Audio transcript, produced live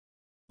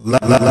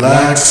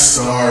Black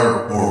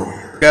Star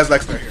Warrior. Guys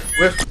like Star here.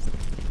 With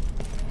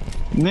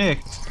Nick.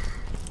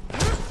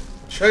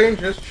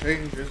 changes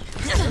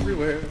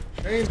everywhere.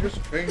 Changes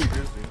in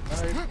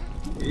life.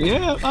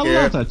 Yeah, a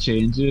lot of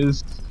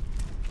changes.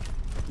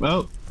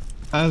 Well,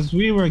 as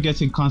we were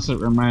getting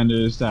constant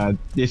reminders that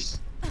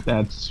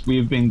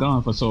we've been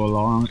gone for so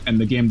long and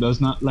the game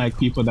does not like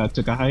people that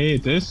took a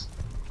hiatus,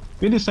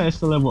 we decided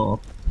to level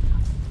up.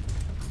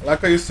 I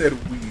like how you said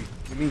we.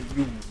 You mean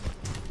you.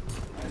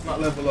 It's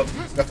not level up,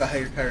 it's got a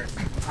higher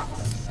character.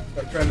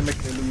 Stop trying to make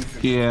an illusion.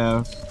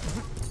 Yeah.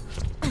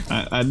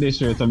 At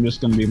this rate, I'm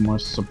just gonna be more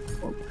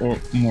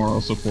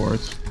moral support.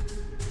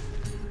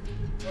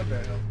 What the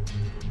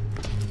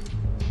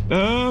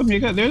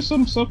hell? There's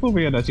some stuff over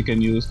here that you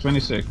can use.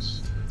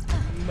 26.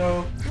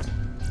 No.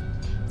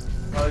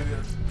 All of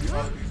these are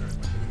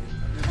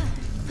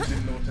I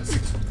didn't know what that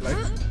 6 looked like.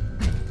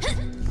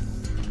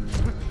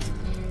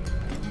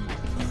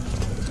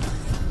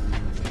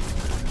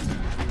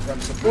 I'm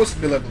supposed to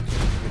be level 2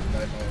 by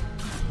now.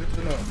 Good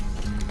to know.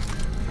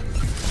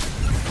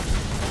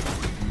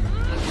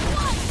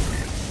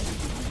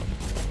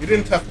 You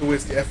didn't have to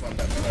waste the F on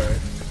that one, alright.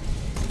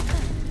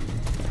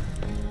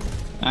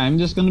 I'm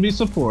just gonna be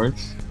support.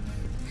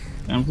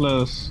 And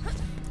plus,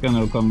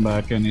 gonna come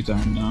back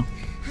anytime now.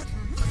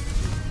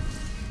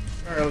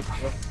 Alright, let's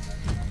go.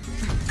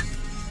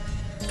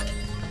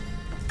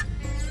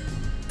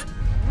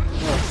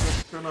 Oh,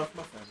 let's turn off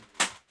my fan.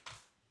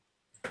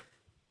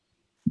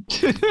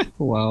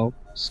 Wow,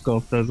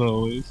 sculpt as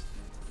always.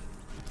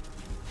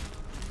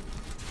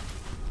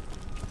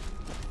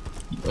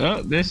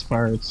 Well, this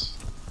part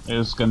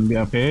is gonna be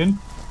a pain.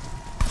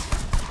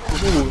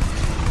 Ooh.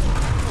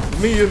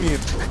 Me, you mean?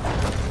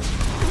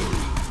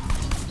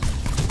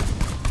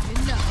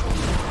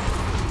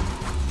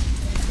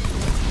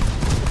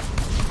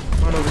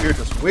 Man over here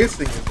just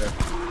wasting it there.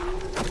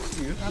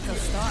 Every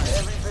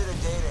bit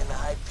of data in the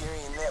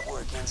Hyperion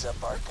network ends up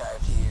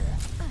archived here.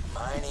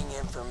 Mining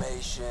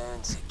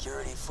information,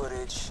 security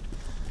footage,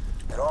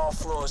 it all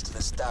flows to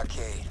the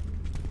stockade.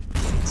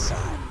 Get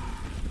inside.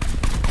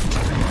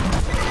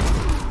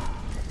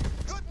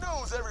 Good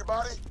news,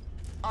 everybody!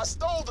 I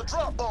stole the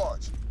drop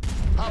barge.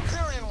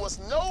 Hyperion was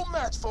no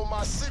match for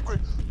my secret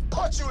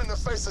punch you in the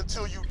face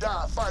until you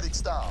die fighting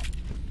style.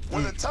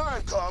 When the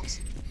time comes,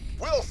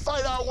 we'll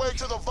fight our way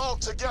to the vault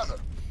together.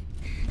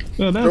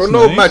 Oh, that's There's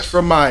no nice. match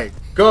for my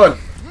gun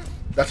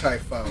that I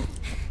found.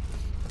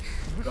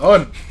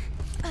 Gun.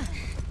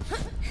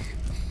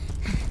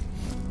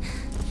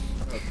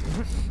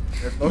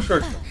 There's no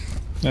shortcuts.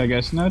 I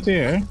guess not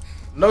here.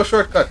 No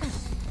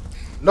shortcuts.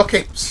 No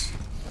capes.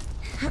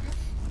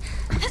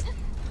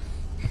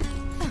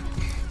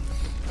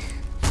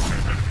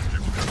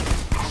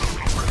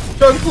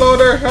 Junk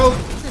loader, help!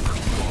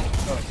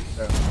 Oh,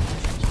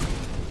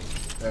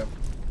 damn.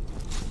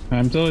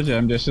 I'm told you,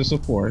 I'm just a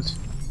support.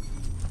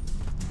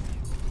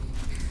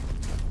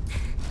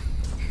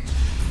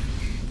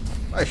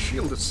 My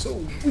shield is so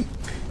weak.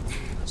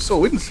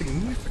 So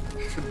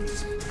insignificant to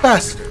these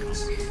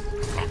bastards.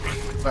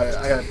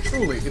 I am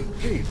truly in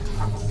pain.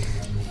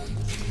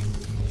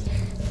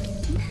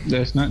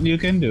 There's nothing you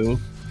can do.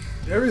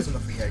 There is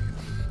nothing I can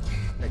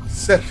do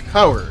except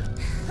cower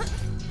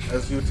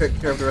as you take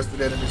care of the rest of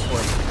the enemies for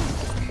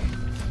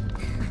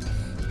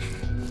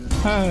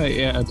me.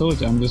 Yeah, I told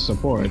you, I'm just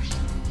support.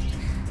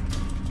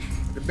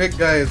 The big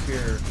guy is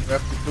here. We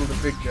have to kill the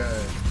big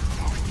guy.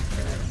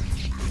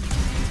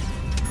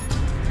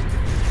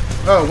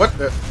 Oh, what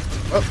the?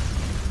 Oh,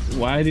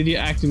 Why did you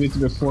activate it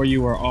before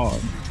you were on?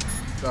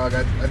 dog,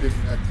 I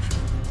didn't actually.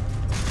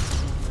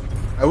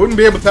 I wouldn't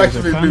be able to There's a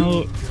activate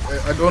panel.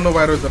 I don't know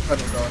why there's a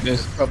panel down.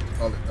 Yes. Just probably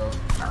call it down.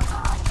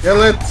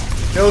 Kill it!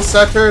 Kill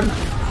Saturn!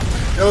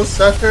 Kill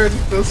Saturn!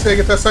 Kill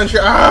Segata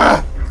Sunshine!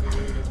 Ah!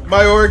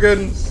 My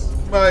organs!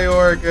 My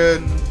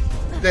organs!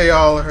 They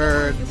all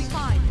hurt.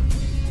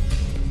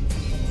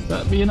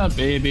 Stop being a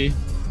baby.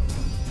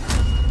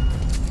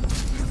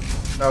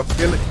 Now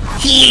kill it.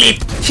 Heal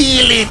it!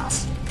 Heal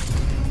it!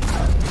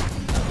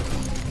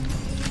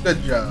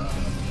 Good job.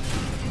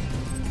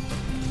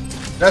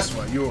 That's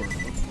why you're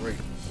great.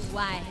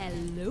 Why,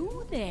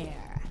 hello there.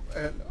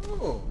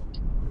 Hello.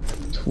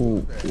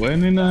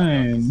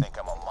 29. You think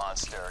I'm a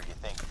monster, you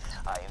think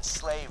I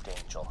enslaved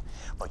Angel,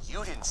 but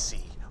you didn't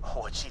see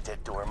what she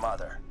did to her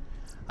mother.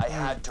 I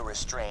had to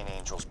restrain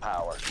Angel's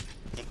power.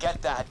 You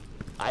get that?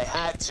 I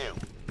had to.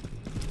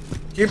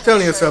 Keep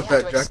telling yourself Sure,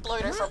 you that, had to Jack.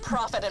 exploit her for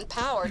profit and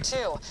power,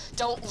 too.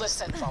 Don't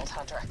listen, Vault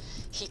Hunter.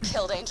 He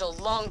killed Angel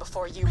long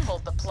before you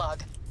pulled the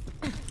plug.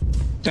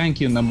 Thank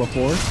you, number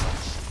 4.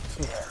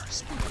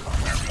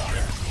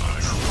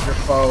 Your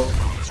fault.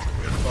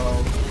 Your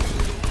fault.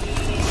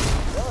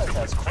 Lilith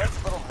has quite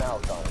a little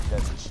mouth on her,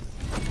 doesn't she?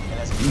 And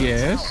as it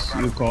Yes,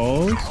 you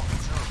called.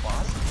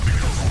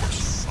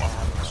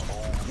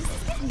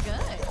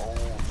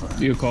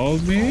 You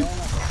called me?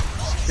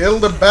 Kill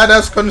the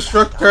badass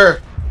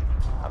constructor.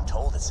 I'm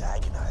told it's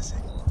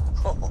agonizing.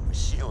 Oh,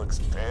 she looks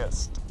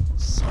pissed.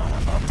 Son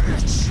of a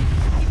bitch.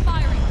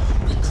 Firing.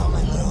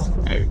 Coming, Lil.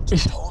 Hey,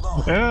 Hold on.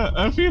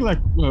 I feel like,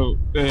 well,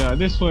 at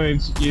this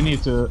point, you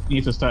need to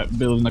start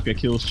building up your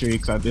kill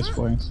streaks. At this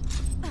point,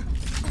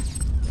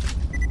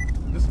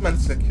 This man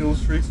said kill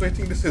streaks. Wait, I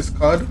think this is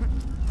COD.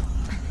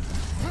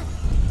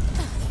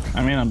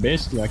 I mean, I'm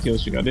basically a kill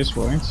streak at this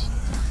point.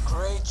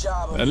 Great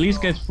job. At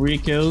least get 3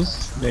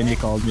 kills, then you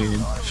call me in.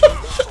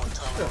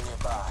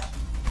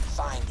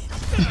 Find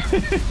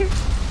it.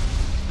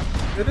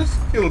 Yeah, just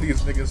kill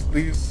these niggas,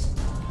 please.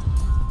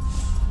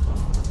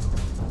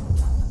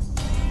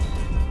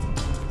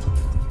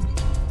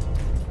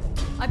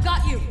 I've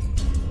got you.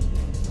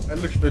 I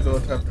literally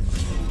don't have to.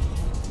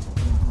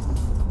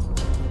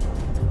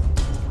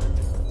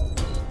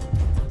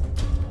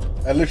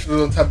 I literally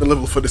don't have the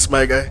level for this,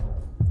 my guy.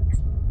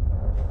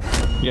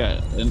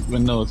 Yeah, and we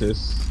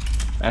notice.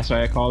 That's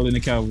why I called in the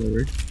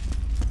cavalry.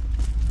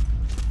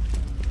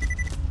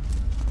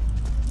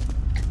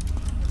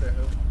 What the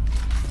hell?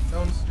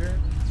 Downstairs?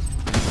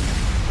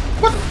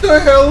 What the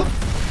hell?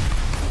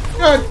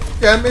 God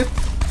damn it.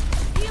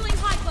 Healing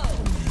hypo.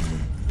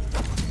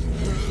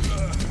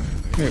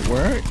 Wait,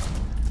 where?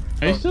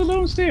 Are you still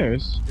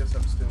downstairs? Yes,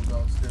 I'm still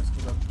downstairs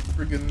because I'm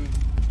friggin'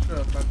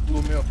 shut man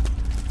blew me up.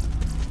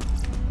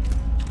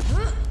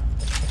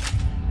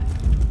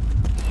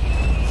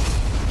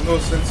 No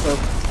sense of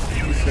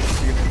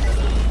decency in it.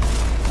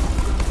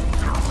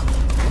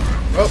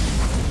 Well,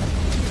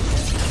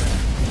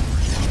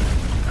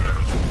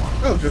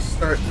 I'll just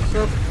start this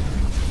up.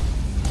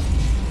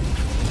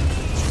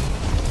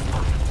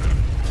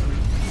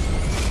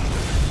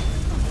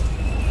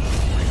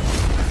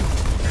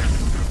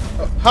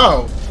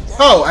 How?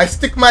 How? I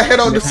stick my head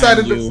on the side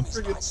of the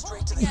friggin'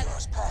 Straight to the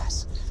Heroes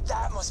Pass.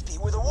 That must be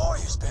where the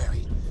warrior's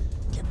buried.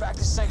 Get back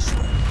to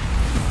Sanctuary.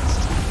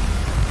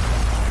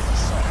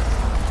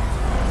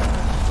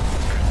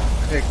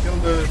 Hey, kill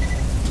the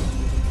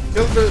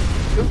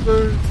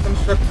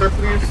constructor,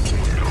 please,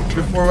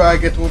 before I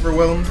get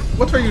overwhelmed.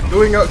 What are you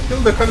doing out? Kill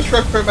the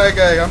constructor, my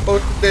guy. I'm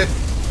about to death.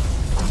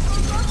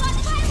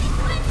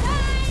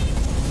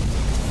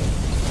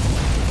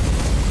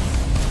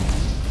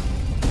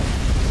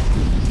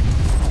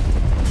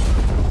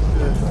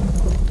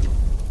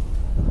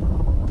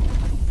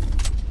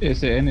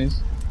 Yes, it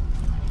is.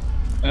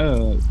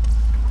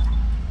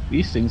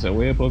 These things are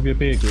way above your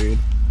pay grade.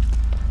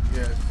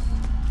 Yes.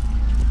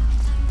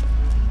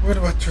 Where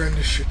do I turn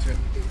this shit in?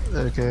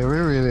 Okay, we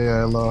really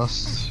are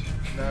lost.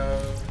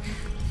 No.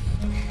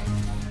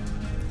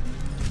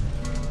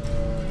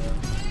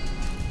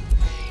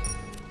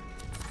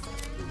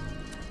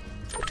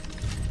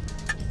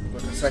 Go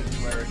to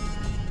Sanctuary.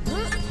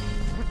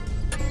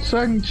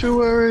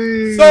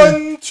 Sanctuary!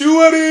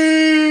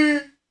 Sanctuary!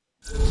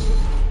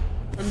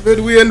 And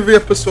then we end the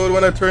episode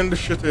when I turn the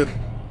shit in.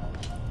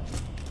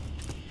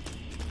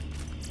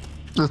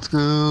 Let's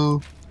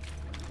go.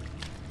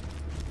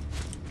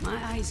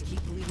 My eyes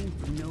keep bleeding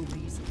for no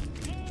reason.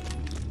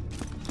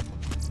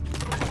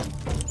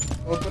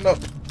 Open up.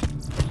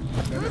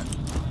 Damn it.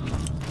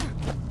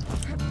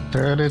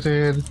 Turn it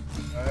in.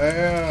 I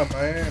am.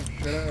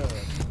 Shut up.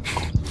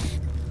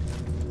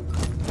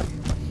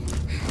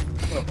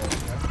 Come on,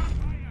 man.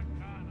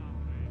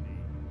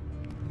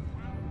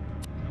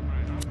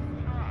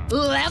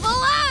 Level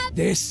up!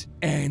 This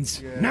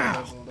ends Yeah, now.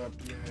 leveled up.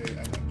 Yeah,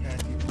 I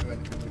can't even do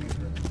anything with these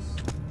runners.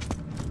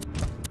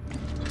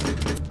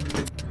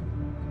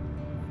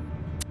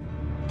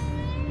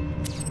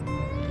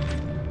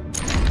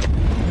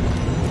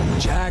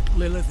 Jack,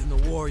 Lilith, and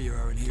the warrior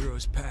are in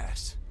Heroes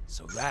Pass,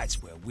 so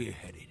that's where we're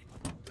headed.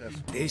 That's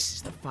This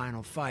is the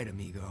final fight,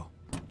 amigo.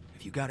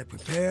 If you gotta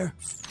prepare,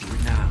 do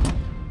it now.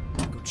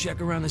 Go check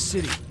around the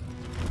city.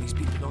 These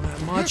people don't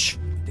have much,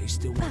 but they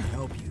still want to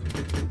help you.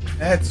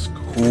 That's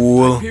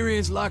cool.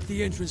 Hyperions locked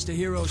the entrance to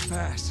Heroes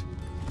Pass.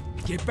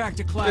 Get back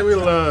to Yeah, Claptrap.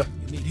 we'll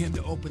You need him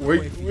to open the way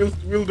wait, for you.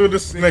 we'll do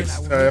this Figure next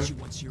I will time. meet you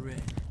once you're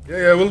in.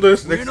 Yeah, we'll do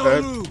this Win next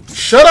or time. lose.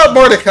 Shut up,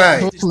 Mordecai!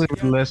 Hopefully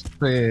with less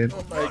pain.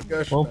 Oh my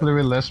gosh. Hopefully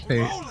with less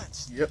pain.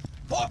 Borderlands. Yep.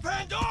 For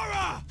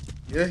Pandora!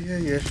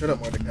 Yeah. Shut up,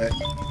 Mordecai.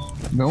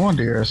 No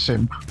wonder you're a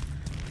simp.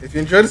 If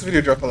you enjoyed this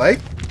video, drop a like.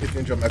 If you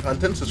enjoy my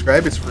content,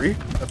 subscribe. It's free.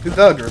 Up to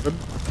the algorithm.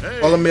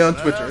 Follow me on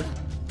Twitter.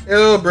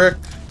 Hello, Brick.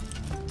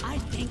 I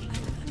think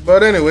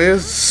But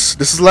anyways,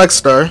 this is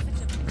Lagstar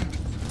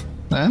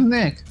And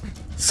Nick.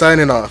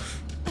 signing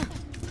off.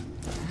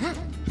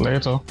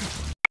 Later.